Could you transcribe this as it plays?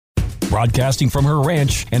Broadcasting from her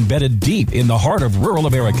ranch embedded deep in the heart of rural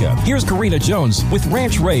America, here's Karina Jones with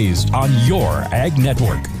Ranch Raised on your Ag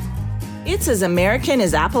Network. It's as American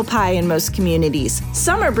as apple pie in most communities.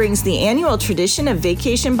 Summer brings the annual tradition of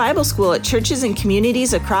Vacation Bible School at churches and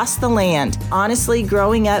communities across the land. Honestly,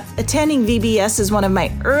 growing up, attending VBS is one of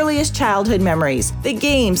my earliest childhood memories. The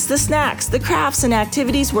games, the snacks, the crafts, and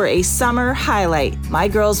activities were a summer highlight. My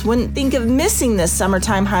girls wouldn't think of missing this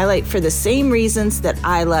summertime highlight for the same reasons that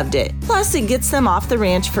I loved it. Plus, it gets them off the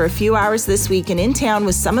ranch for a few hours this week and in town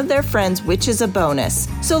with some of their friends, which is a bonus.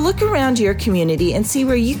 So look around your community and see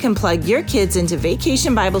where you can plug your kids into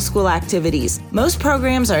Vacation Bible School activities. Most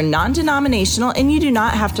programs are non-denominational and you do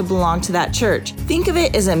not have to belong to that church. Think of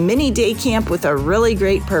it as a mini day camp with a really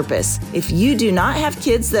great purpose. If you do not have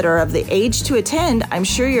kids that are of the age to attend, I'm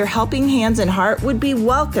sure your helping hands and heart would be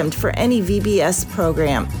welcomed for any VBS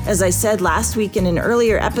program. As I said last week in an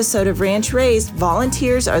earlier episode of Ranch Raised,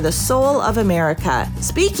 volunteers are the soul of America.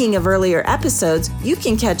 Speaking of earlier episodes, you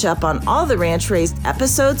can catch up on all the Ranch Raised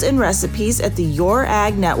episodes and recipes at the Your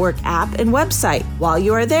Ag Network app and website. While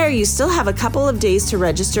you are there, you still have a couple of days to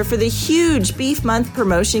register for the huge Beef Month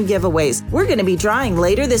promotion giveaways. We're going to be drawing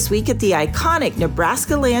later this week at the iconic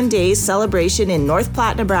Nebraska Land Days celebration in North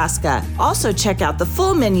Platte, Nebraska. Also, check out the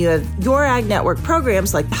full menu of Your Ag Network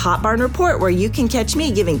programs like the Hot Barn Report, where you can catch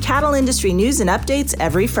me giving cattle industry news and updates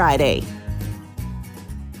every Friday.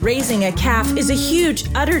 Raising a calf is a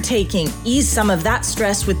huge undertaking. Ease some of that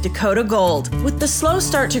stress with Dakota Gold. With the slow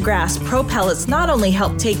start to grass, Pro Pellets not only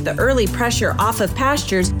help take the early pressure off of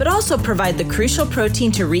pastures, but also provide the crucial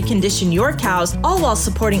protein to recondition your cows, all while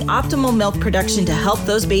supporting optimal milk production to help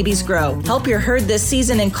those babies grow. Help your herd this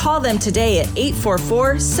season and call them today at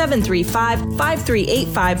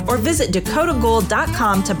 844-735-5385 or visit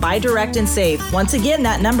dakotagold.com to buy direct and save. Once again,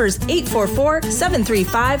 that number is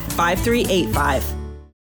 844-735-5385.